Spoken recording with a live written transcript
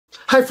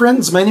Hi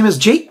friends, my name is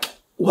Jake.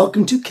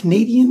 Welcome to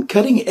Canadian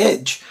Cutting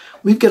Edge.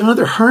 We've got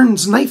another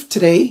Harnds knife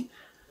today.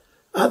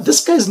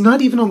 This guy's not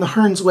even on the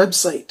Harnds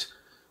website.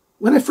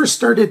 When I first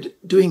started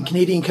doing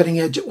Canadian Cutting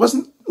Edge, it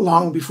wasn't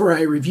long before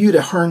I reviewed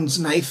a Harnds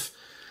knife,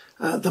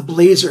 the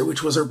Blazer,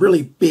 which was a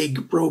really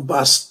big,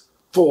 robust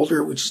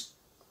folder, which is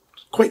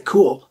quite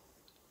cool.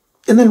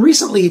 And then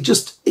recently,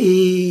 just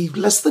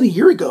less than a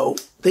year ago,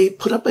 they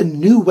put up a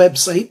new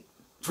website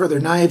for their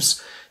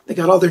knives. They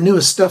got all their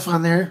newest stuff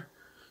on there.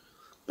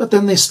 But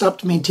then they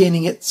stopped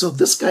maintaining it, so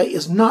this guy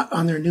is not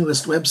on their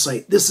newest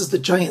website. This is the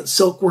giant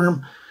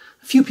Silkworm.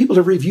 A few people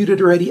have reviewed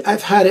it already.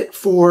 I've had it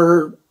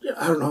for,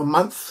 I don't know, a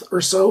month or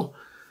so.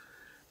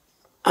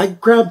 I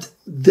grabbed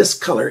this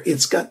color.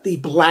 It's got the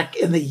black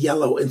and the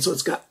yellow, and so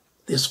it's got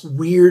this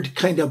weird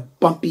kind of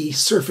bumpy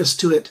surface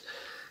to it.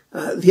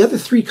 The other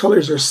three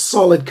colors are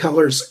solid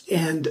colors,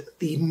 and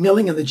the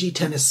milling on the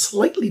G10 is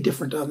slightly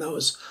different on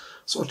those.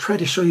 So I'll try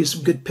to show you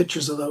some good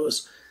pictures of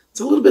those. It's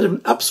a little bit of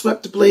an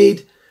upswept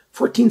blade.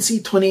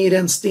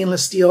 14C28N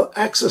stainless steel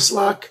axis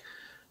lock.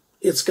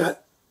 It's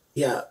got,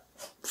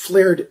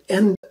 flared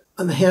end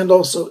on the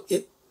handle, so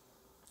it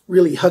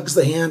really hugs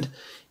the hand.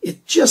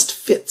 It just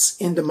fits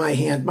into my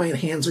hand. My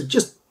hands are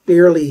just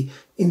barely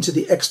into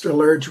the extra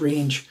large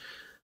range,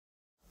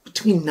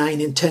 between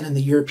 9 and 10 in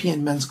the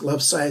European men's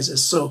glove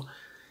sizes. So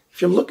if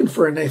you're looking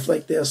for a knife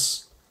like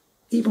this,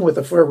 even with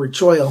a forward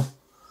choil,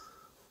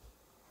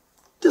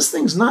 this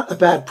thing's not a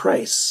bad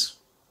price.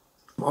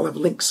 I'll have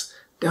links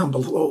down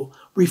below,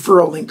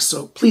 referral links,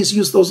 so please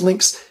use those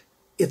links.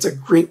 It's a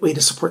great way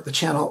to support the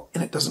channel,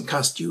 and it doesn't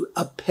cost you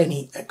a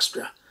penny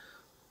extra.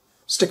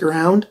 Stick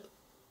around.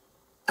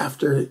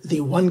 After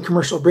the one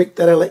commercial break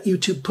that I let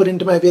YouTube put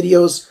into my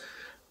videos,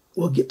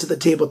 we'll get to the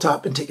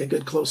tabletop and take a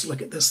good close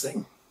look at this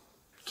thing.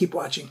 Keep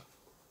watching.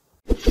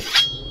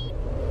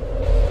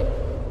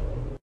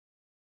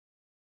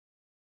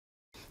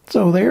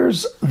 So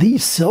there's the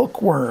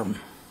Silkworm.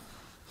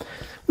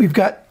 We've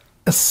got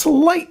a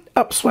slight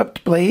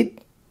upswept blade,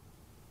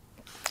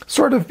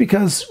 sort of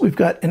because we've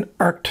got an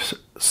arced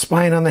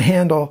spine on the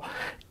handle,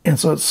 and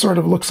so it sort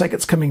of looks like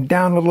it's coming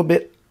down a little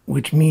bit,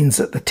 which means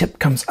that the tip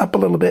comes up a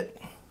little bit.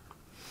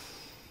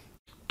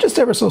 Just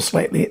ever so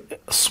slightly.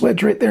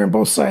 Swedge right there on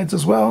both sides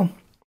as well.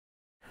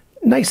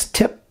 Nice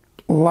tip,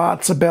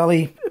 lots of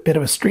belly, a bit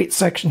of a straight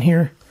section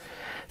here.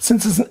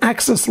 Since it's an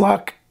axis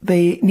lock,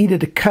 they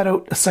needed to cut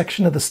out a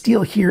section of the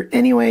steel here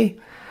anyway.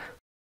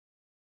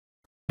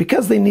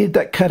 Because they needed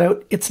that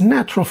cutout, it's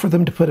natural for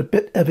them to put a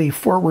bit of a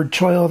forward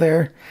choil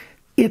there.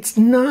 It's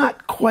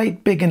not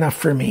quite big enough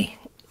for me.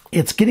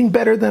 It's getting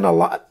better than a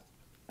lot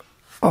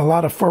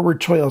of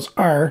forward choils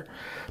are,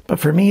 but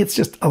for me it's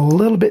just a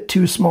little bit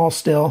too small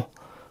still.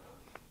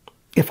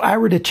 If I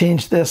were to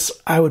change this,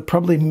 I would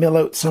probably mill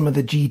out some of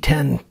the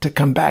G10 to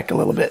come back a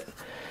little bit.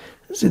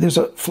 See, there's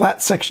a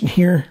flat section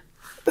here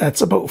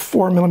that's about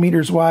 4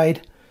 millimeters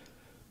wide,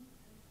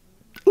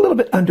 a little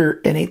bit under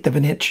 1/8 of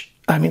an inch.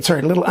 I mean, sorry,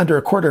 a little under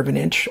 1/4 of an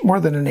inch,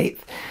 more than 1/8.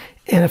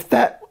 And if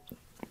that,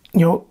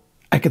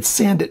 I could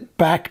sand it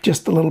back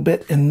just a little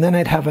bit, and then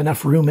I'd have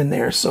enough room in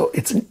there. So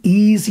it's an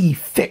easy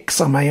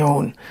fix on my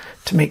own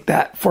to make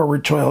that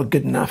forward choil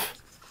good enough.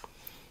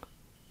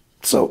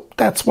 So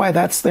that's why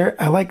that's there.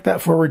 I like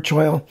that forward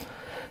choil.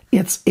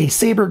 It's a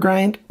saber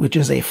grind, which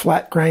is a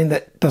flat grind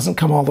that doesn't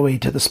come all the way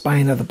to the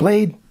spine of the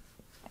blade.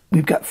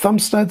 We've got thumb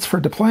studs for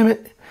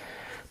deployment.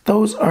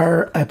 Those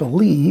are, I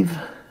believe,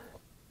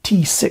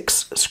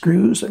 T6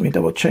 screws. Let me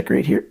double check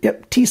right here.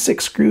 Yep,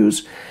 T6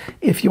 screws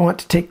if you want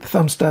to take the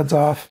thumb studs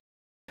off.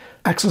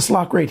 Axis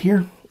lock right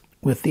here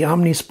with the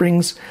Omni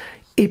springs.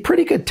 A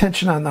pretty good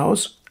tension on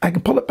those. I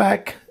can pull it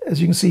back,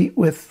 as you can see,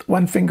 with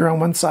one finger on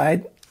one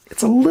side.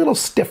 It's a little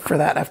stiff for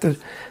that. I have to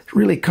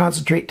really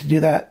concentrate to do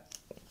that,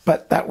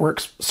 but that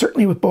works.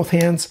 Certainly with both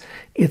hands,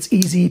 it's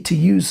easy to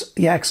use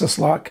the axis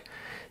lock.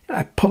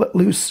 I pull it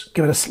loose,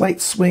 give it a slight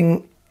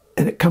swing,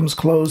 and it comes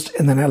closed,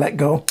 and then I let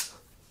go.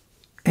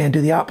 And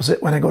do the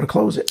opposite when I go to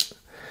close it.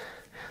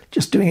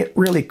 Just doing it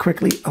really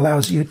quickly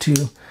allows you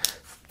to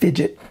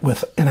fidget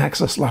with an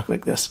axis lock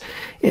like this.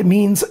 It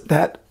means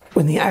that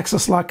when the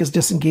axis lock is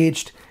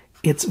disengaged,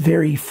 it's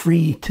very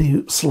free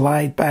to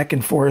slide back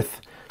and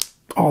forth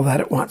all that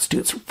it wants to.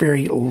 It's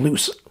very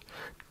loose,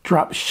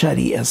 drop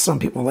shutty, as some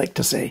people like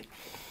to say.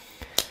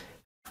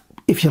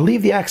 If you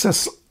leave the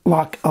axis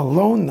lock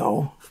alone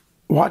though,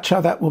 watch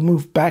how that will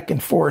move back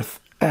and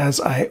forth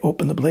as I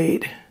open the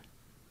blade.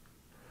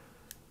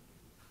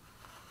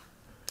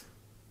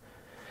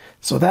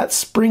 So that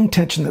spring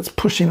tension that's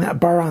pushing that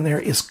bar on there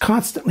is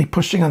constantly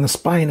pushing on the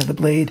spine of the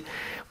blade,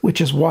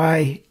 which is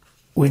why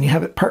when you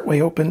have it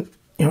partway open,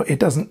 it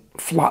doesn't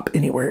flop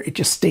anywhere. It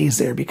just stays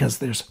there because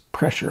there's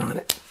pressure on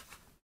it.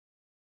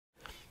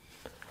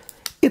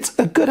 It's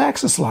a good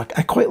axis lock.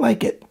 I quite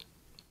like it.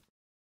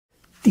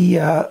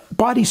 The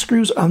body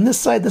screws on this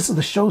side, this is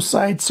the show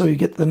side, so you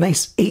get the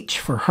nice H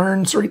for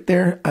Harnds right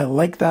there. I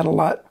like that a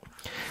lot.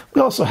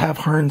 We also have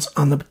Harnds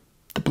on the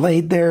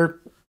blade there.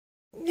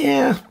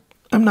 Yeah,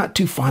 I'm not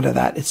too fond of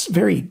that. It's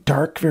very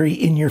dark, very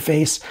in your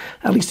face.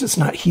 At least it's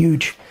not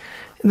huge.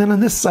 And then on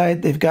this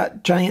side, they've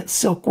got giant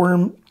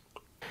Silkworm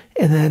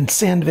and then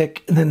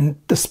Sandvik, and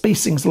then the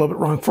spacing's a little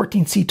bit wrong.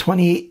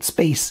 14C28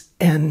 space,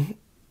 and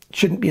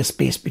shouldn't be a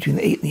space between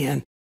the 8 and the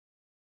N.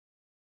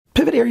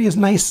 Pivot area is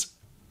nice.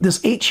 This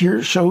H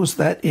here shows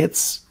that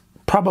it's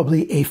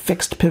probably a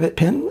fixed pivot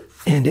pin,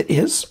 and it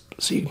is,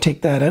 so you can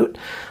take that out.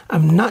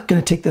 I'm not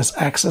going to take this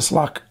access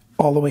lock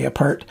all the way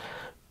apart,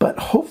 but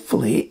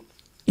hopefully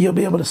you'll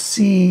be able to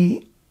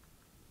see,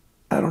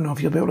 I don't know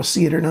if you'll be able to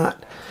see it or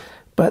not,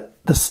 but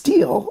the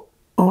steel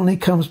only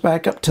comes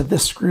back up to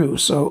this screw.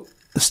 So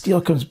the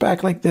steel comes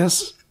back like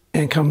this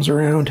and comes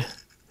around,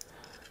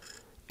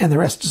 and the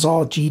rest is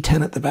all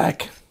G10 at the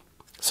back.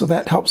 So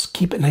that helps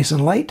keep it nice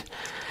and light.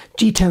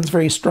 G10 is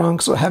very strong,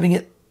 so having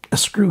it a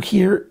screw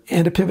here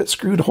and a pivot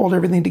screw to hold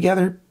everything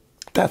together,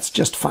 that's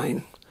just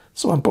fine.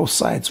 So on both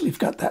sides, we've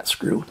got that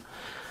screw.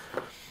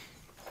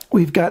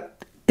 We've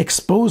got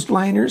exposed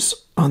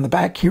liners on the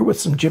back here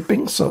with some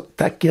jimping, so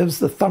that gives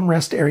the thumb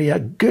rest area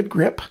good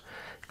grip.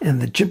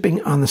 And the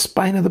jimping on the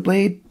spine of the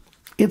blade,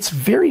 it's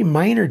very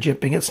minor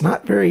jimping. It's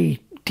not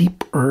very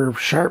deep or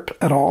sharp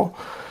at all.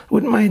 I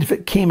wouldn't mind if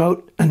it came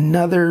out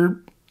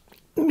another,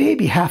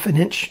 maybe half an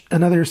inch,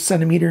 another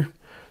centimeter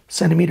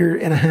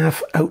and a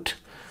half out.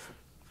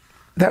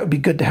 That would be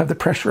good to have the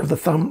pressure of the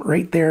thumb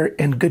right there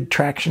and good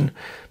traction.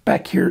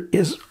 Back here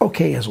is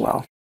okay as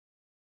well.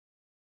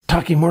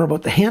 Talking more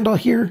about the handle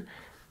here,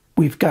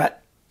 we've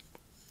got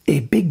a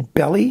big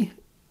belly.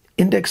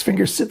 Index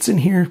finger sits in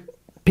here,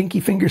 pinky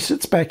finger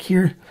sits back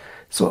here,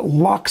 so it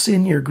locks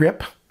in your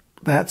grip.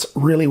 That's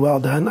really well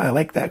done. I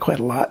like that quite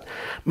a lot.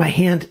 My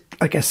hand,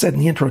 like I said in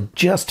the intro,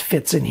 just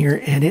fits in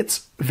here, and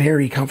it's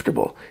very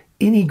comfortable.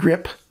 Any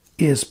grip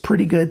is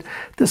pretty good.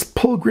 This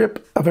pull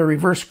grip of a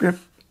reverse grip,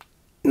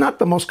 not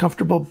the most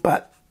comfortable,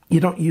 but you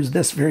don't use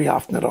this very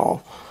often at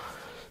all.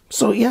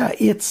 So yeah,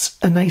 it's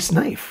a nice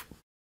knife.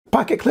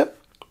 Pocket clip,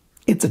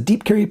 it's a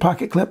deep carry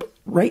pocket clip,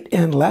 right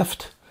and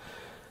left.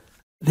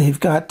 They've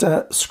got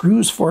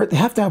screws for it. They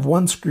have to have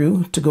one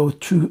screw to go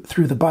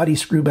through the body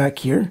screw back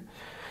here,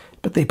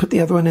 but they put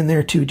the other one in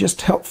there too, just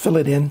to help fill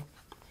it in.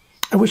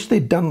 I wish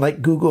they'd done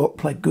like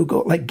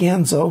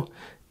Ganzo,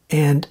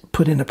 and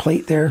put in a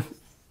plate there.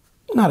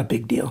 Not a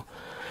big deal.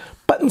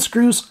 Button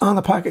screws on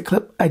the pocket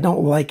clip, I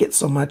don't like it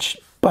so much,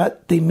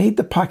 but they made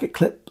the pocket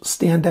clip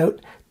stand out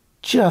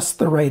just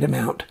the right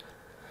amount.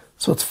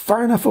 So it's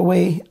far enough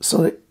away so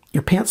that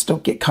your pants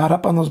don't get caught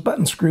up on those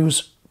button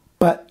screws,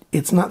 but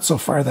it's not so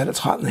far that it's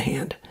hot in the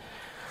hand.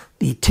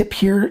 The tip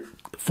here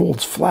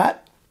folds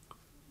flat,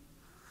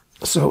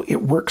 so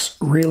it works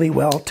really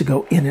well to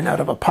go in and out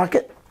of a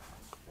pocket.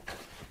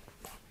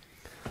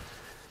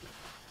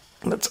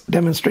 Let's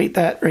demonstrate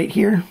that right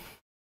here.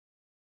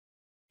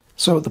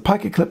 So the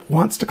pocket clip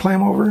wants to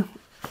climb over,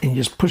 and you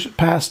just push it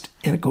past,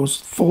 and it goes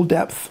full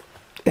depth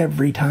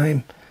every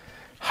time.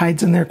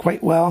 Hides in there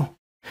quite well.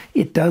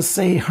 It does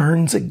say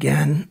Harnds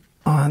again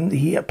on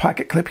the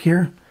pocket clip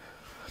here.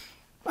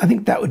 I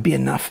think that would be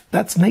enough.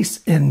 That's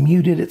nice and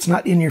muted. It's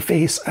not in your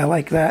face. I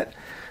like that.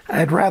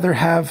 I'd rather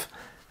have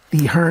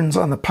the Harnds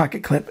on the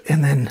pocket clip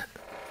and then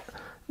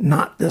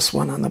not this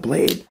one on the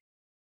blade.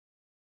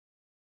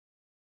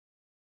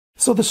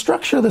 So the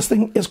structure of this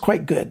thing is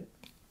quite good.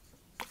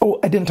 Oh,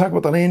 I didn't talk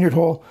about the lanyard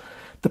hole.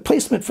 The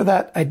placement for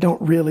that, I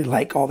don't really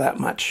like all that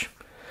much.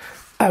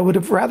 I would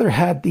have rather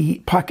had the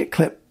pocket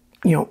clip,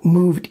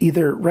 moved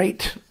either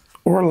right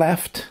or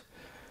left,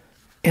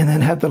 and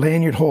then had the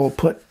lanyard hole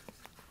put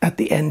at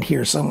the end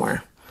here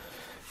somewhere.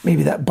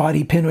 Maybe that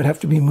body pin would have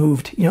to be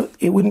moved.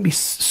 It wouldn't be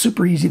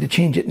super easy to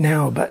change it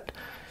now, but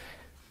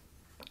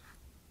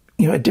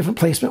a different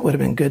placement would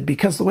have been good,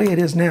 because the way it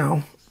is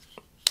now,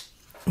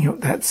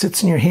 that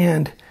sits in your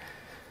hand.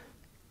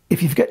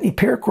 If you've got any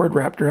paracord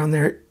wrapped around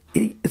there,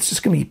 it's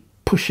just going to be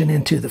pushing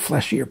into the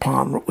flesh of your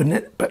palm, wouldn't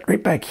it? But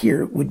right back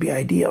here would be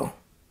ideal.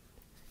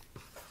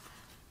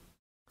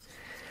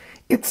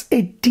 It's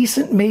a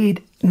decent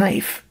made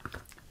knife.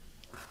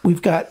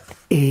 We've got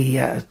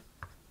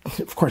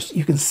of course,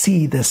 you can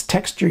see this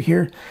texture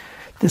here.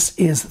 This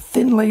is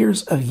thin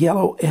layers of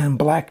yellow and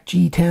black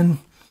G10.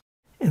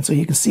 And so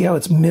you can see how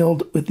it's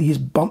milled with these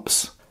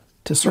bumps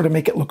to sort of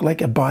make it look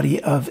like a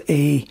body of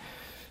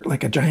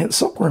like a giant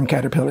silkworm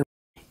caterpillar.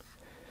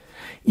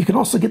 You can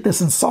also get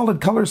this in solid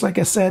colors, like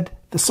I said.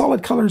 The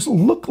solid colors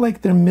look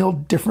like they're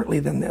milled differently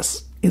than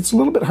this. It's a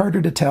little bit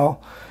harder to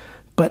tell,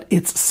 but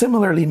it's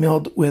similarly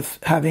milled with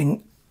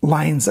having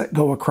lines that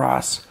go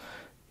across.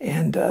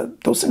 And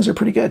those things are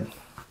pretty good.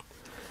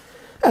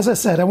 As I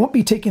said, I won't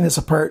be taking this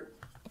apart.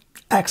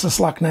 Access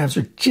lock knives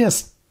are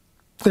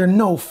they're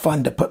no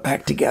fun to put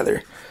back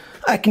together.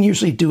 I can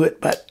usually do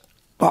it, but,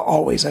 well,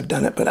 always I've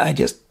done it, but I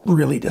just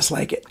really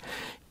dislike it.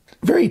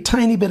 Very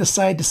tiny bit of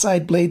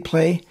side-to-side blade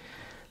play.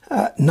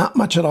 Not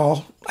much at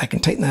all. I can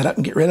tighten that up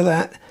and get rid of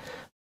that.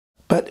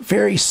 But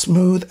very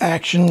smooth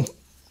action,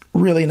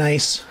 really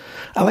nice.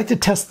 I like to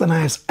test the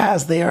knives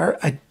as they are.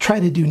 I try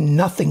to do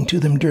nothing to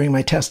them during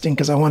my testing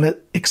because I want to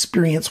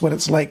experience what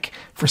it's like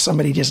for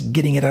somebody just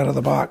getting it out of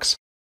the box.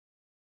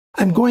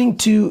 I'm going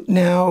to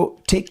now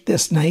take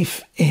this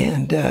knife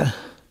and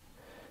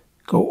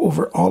go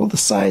over all of the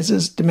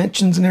sizes,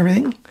 dimensions, and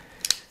everything.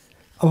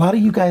 A lot of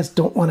you guys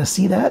don't want to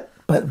see that,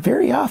 but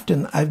very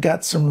often I've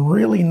got some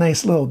really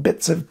nice little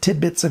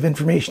tidbits of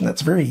information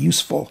that's very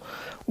useful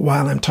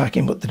while I'm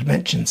talking about the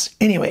dimensions.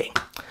 Anyway,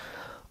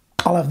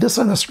 I'll have this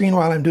on the screen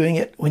while I'm doing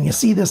it. When you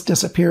see this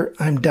disappear,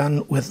 I'm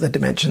done with the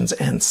dimensions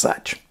and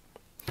such.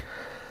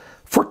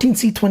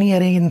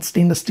 14C28A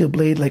stainless steel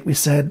blade, like we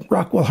said.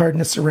 Rockwell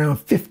hardness around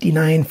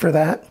 59 for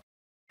that.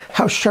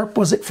 How sharp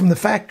was it from the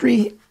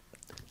factory?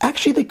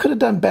 Actually, they could have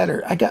done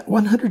better. I got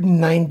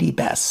 190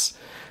 bests.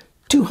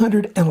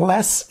 200 and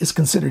less is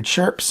considered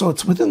sharp, so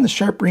it's within the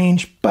sharp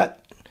range,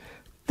 but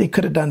they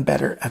could have done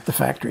better at the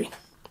factory.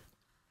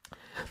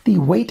 The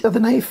weight of the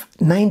knife,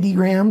 90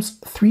 grams,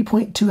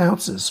 3.2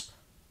 ounces.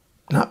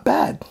 Not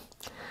bad.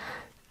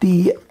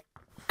 The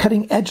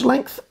cutting edge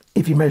length,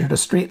 if you measured a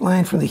straight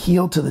line from the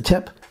heel to the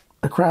tip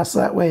across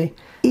that way,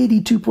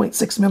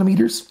 82.6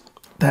 millimeters.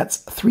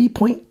 That's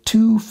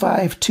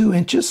 3.252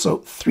 inches, so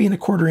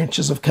 3¼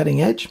 inches of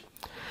cutting edge.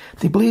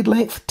 The blade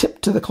length,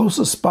 tip to the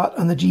closest spot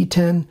on the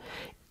G10,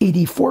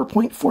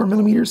 84.4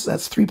 millimeters.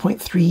 That's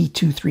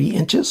 3.323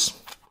 inches.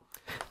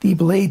 The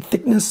blade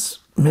thickness,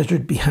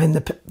 measured behind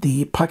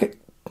the pocket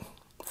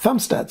thumb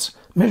studs,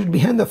 measured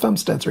behind the thumb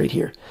studs right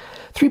here,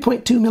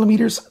 3.2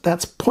 millimeters.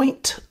 That's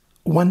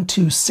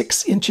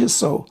 0.126 inches,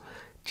 so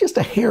just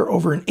a hair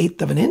over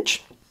 1/8 of an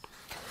inch.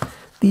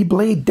 The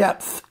blade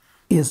depth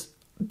is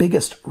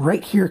biggest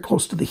right here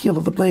close to the heel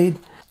of the blade,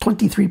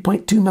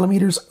 23.2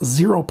 millimeters,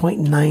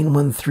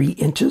 0.913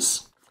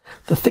 inches.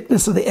 The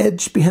thickness of the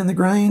edge behind the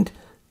grind,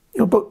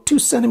 about 2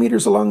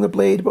 centimeters along the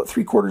blade, about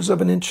 3/4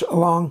 of an inch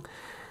along,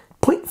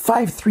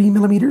 0.53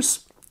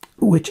 millimeters,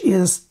 which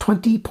is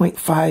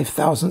 20.5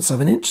 thousandths of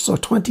an inch, so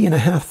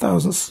 20.5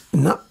 thousandths,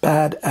 not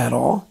bad at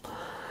all.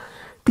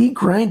 The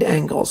grind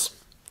angles.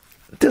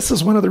 This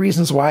is one of the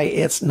reasons why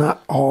it's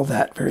not all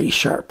that very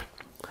sharp.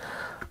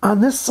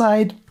 On this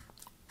side,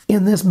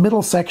 in this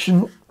middle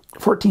section,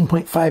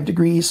 14.5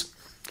 degrees.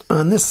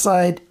 On this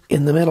side,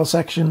 in the middle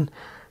section,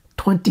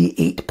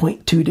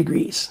 28.2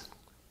 degrees.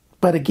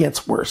 But it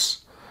gets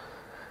worse.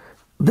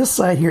 This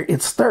side here,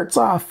 it starts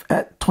off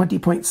at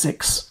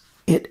 20.6.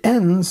 It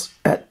ends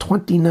at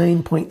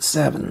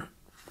 29.7.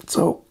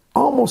 So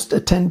almost a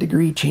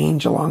 10-degree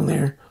change along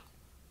there.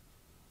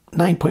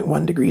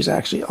 9.1 degrees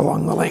actually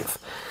along the length.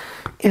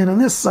 And on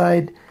this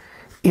side,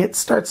 it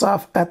starts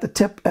off at the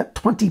tip at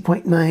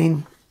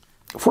 20.9,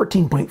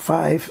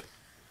 14.5,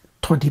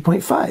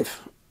 20.5.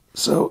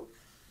 So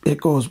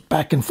it goes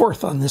back and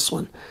forth on this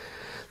one.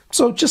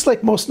 So just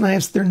like most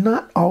knives, they're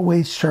not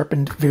always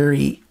sharpened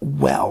very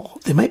well.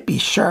 They might be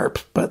sharp,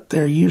 but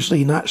they're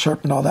usually not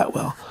sharpened all that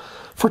well.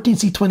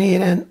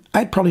 14C28N,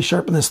 I'd probably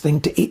sharpen this thing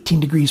to 18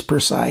 degrees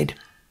per side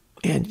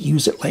and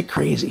use it like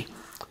crazy.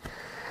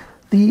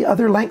 The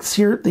other lengths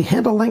here, the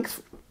handle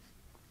length,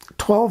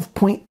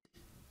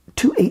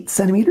 12.28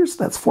 centimeters.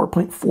 That's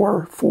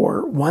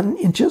 4.441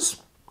 inches.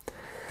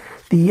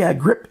 The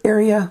grip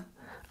area,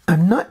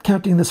 I'm not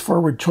counting this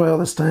forward choil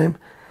this time.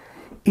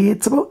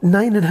 It's about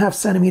 9.5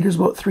 centimeters,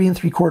 about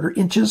 3¾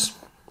 inches,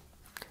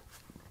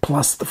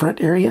 plus the front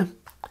area.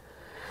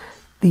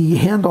 The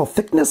handle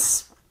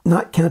thickness,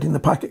 not counting the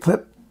pocket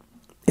clip,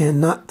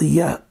 and not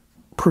the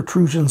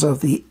protrusions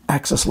of the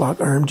axis lock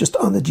arm, just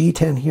on the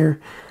G10 here,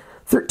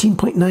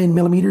 13.9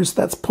 millimeters,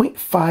 that's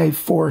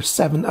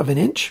 0.547 of an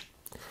inch.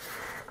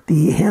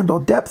 The handle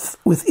depth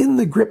within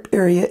the grip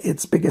area,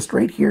 it's biggest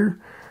right here,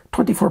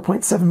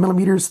 24.7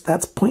 millimeters,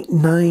 that's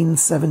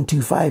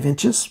 0.9725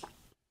 inches.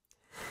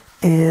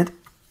 And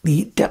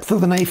the depth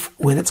of the knife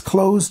when it's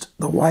closed,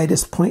 the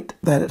widest point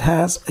that it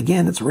has,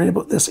 again, it's right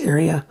about this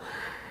area,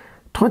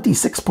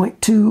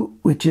 26.2,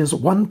 which is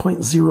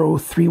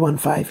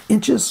 1.0315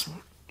 inches.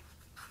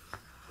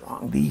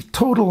 The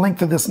total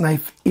length of this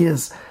knife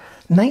is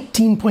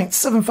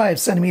 19.75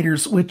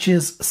 centimeters, which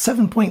is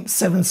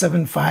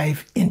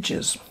 7.775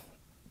 inches.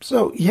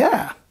 So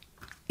yeah,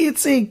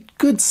 it's a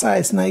good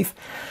size knife.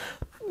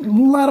 A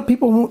lot of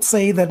people won't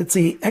say that it's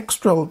a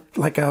extra,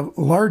 like a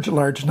large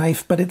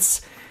knife, but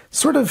it's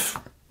sort of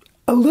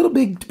a little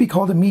big to be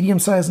called a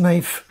medium-sized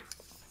knife.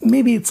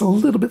 Maybe it's a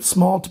little bit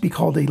small to be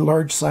called a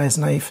large-sized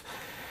knife,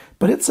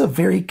 but it's a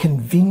very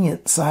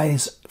convenient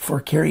size for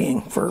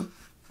carrying, for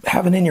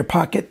having in your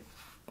pocket,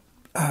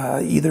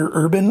 either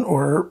urban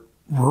or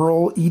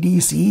rural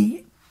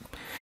EDC.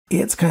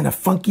 It's kind of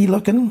funky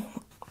looking.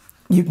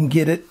 You can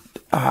get it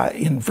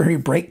in very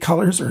bright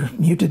colors or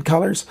muted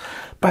colors.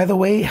 By the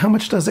way, how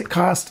much does it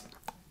cost?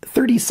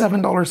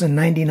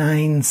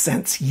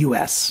 $37.99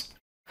 US.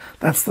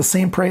 That's the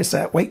same price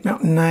at White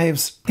Mountain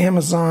Knives,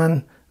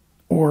 Amazon,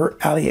 or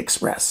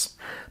AliExpress.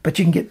 But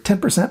you can get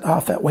 10%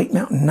 off at White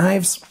Mountain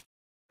Knives.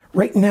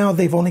 Right now,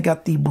 they've only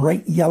got the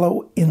bright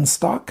yellow in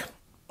stock,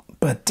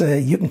 but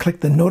you can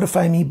click the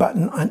Notify Me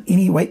button on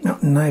any White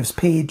Mountain Knives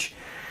page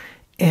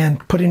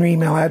and put in your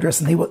email address,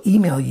 and they will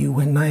email you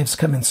when knives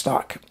come in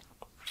stock.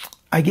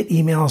 I get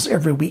emails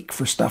every week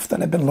for stuff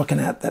that I've been looking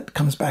at that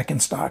comes back in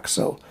stock,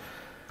 so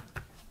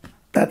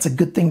that's a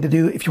good thing to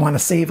do if you want to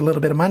save a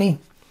little bit of money.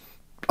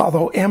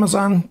 Although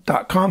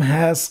Amazon.com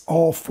has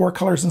all 4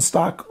 colors in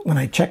stock when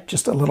I checked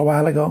just a little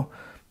while ago,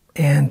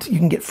 and you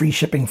can get free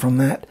shipping from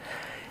that.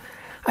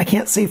 I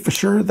can't say for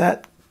sure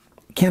that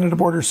Canada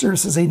Border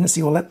Services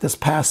Agency will let this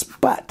pass,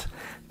 but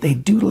they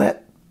do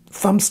let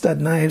thumb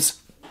stud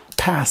knives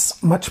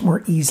pass much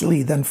more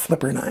easily than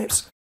flipper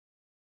knives.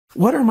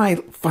 What are my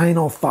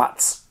final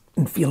thoughts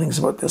and feelings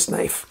about this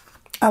knife?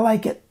 I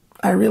like it.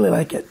 I really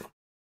like it.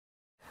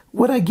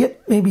 Would I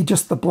get maybe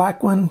just the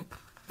black one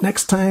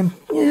next time?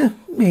 Yeah,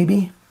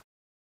 maybe.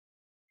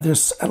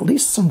 There's at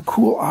least some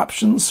cool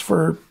options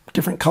for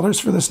different colors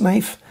for this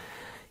knife.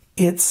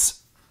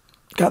 It's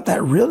got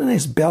that really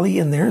nice belly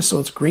in there, so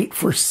it's great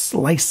for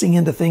slicing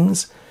into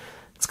things.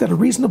 It's got a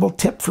reasonable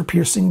tip for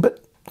piercing,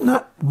 but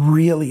not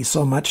really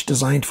so much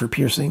designed for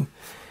piercing.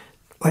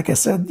 Like I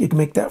said, you can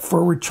make that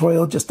forward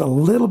choil just a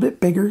little bit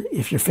bigger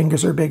if your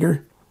fingers are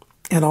bigger.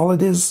 And all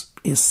it is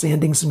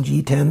sanding some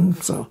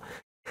G10. So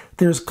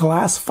there's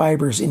glass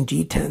fibers in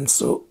G10,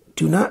 so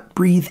do not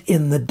breathe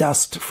in the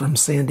dust from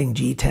sanding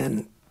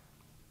G10.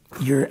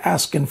 You're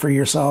asking for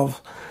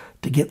yourself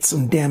to get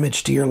some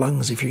damage to your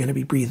lungs if you're going to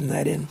be breathing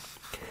that in.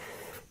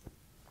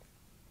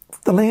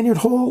 The lanyard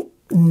hole,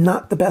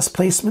 not the best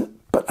placement,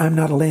 but I'm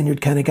not a lanyard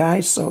kind of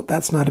guy, so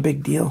that's not a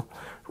big deal.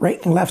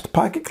 Right and left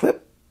pocket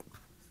clip,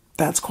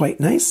 that's quite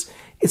nice.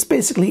 It's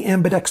basically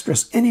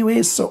ambidextrous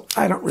anyways, so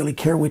I don't really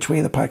care which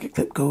way the pocket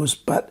clip goes,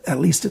 but at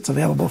least it's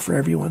available for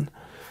everyone.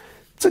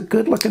 It's a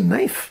good looking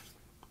knife.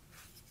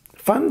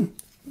 Fun,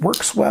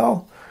 works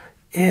well,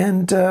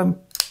 and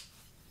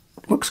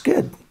looks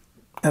good.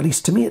 At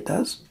least to me it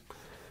does.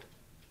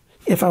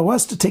 If I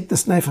was to take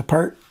this knife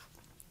apart,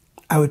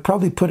 I would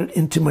probably put it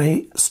into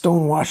my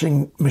stone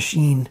washing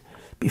machine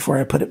before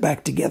I put it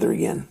back together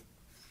again.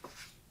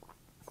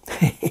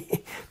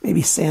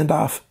 Maybe sand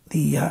off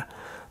the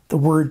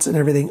words and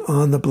everything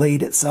on the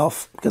blade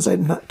itself, because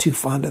I'm not too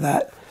fond of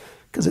that,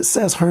 because it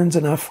says Harnds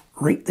enough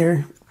right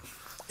there,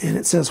 and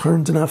it says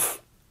Harnds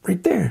enough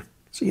right there,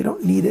 so you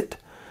don't need it.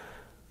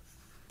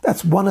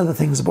 That's one of the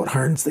things about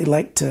Harnds. They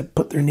like to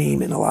put their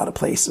name in a lot of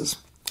places.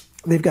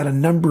 They've got a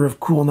number of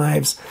cool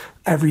knives.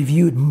 I've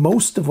reviewed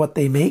most of what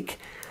they make.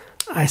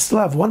 I still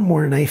have one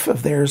more knife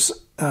of theirs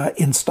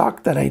in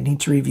stock that I need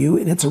to review,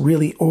 and it's a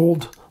really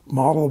old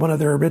model, one of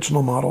their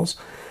original models.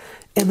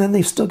 And then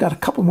they've still got a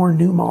couple more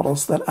new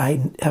models that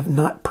I have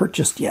not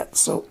purchased yet.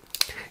 So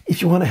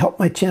if you want to help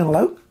my channel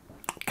out,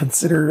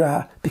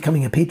 consider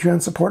becoming a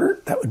Patreon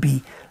supporter. That would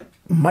be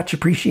much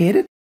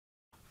appreciated.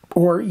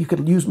 Or you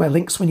could use my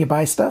links when you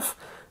buy stuff,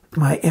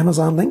 my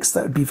Amazon links.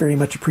 That would be very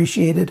much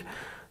appreciated.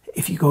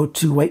 If you go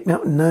to White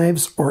Mountain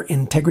Knives or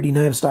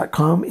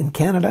IntegrityKnives.com in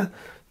Canada,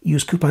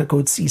 use coupon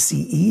code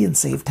CCE and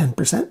save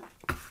 10%.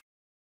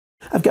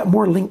 I've got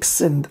more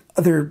links and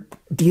other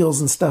deals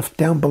and stuff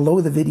down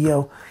below the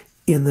video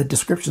in the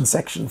description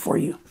section for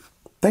you.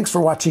 Thanks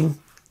for watching.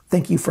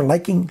 Thank you for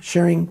liking,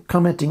 sharing,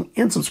 commenting,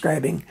 and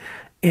subscribing.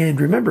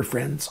 And remember,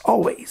 friends,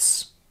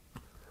 always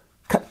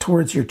cut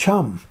towards your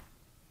chum,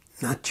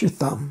 not your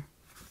thumb.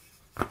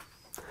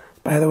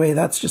 By the way,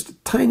 that's just a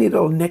tiny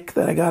little nick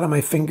that I got on my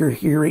finger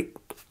here, right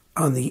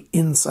on the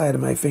inside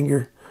of my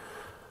finger.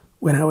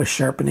 When I was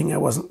sharpening, I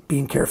wasn't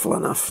being careful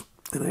enough,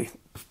 and I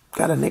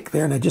got a nick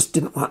there, and I just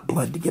didn't want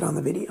blood to get on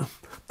the video.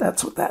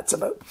 That's what that's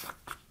about.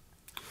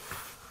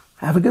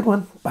 Have a good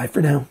one. Bye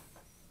for now.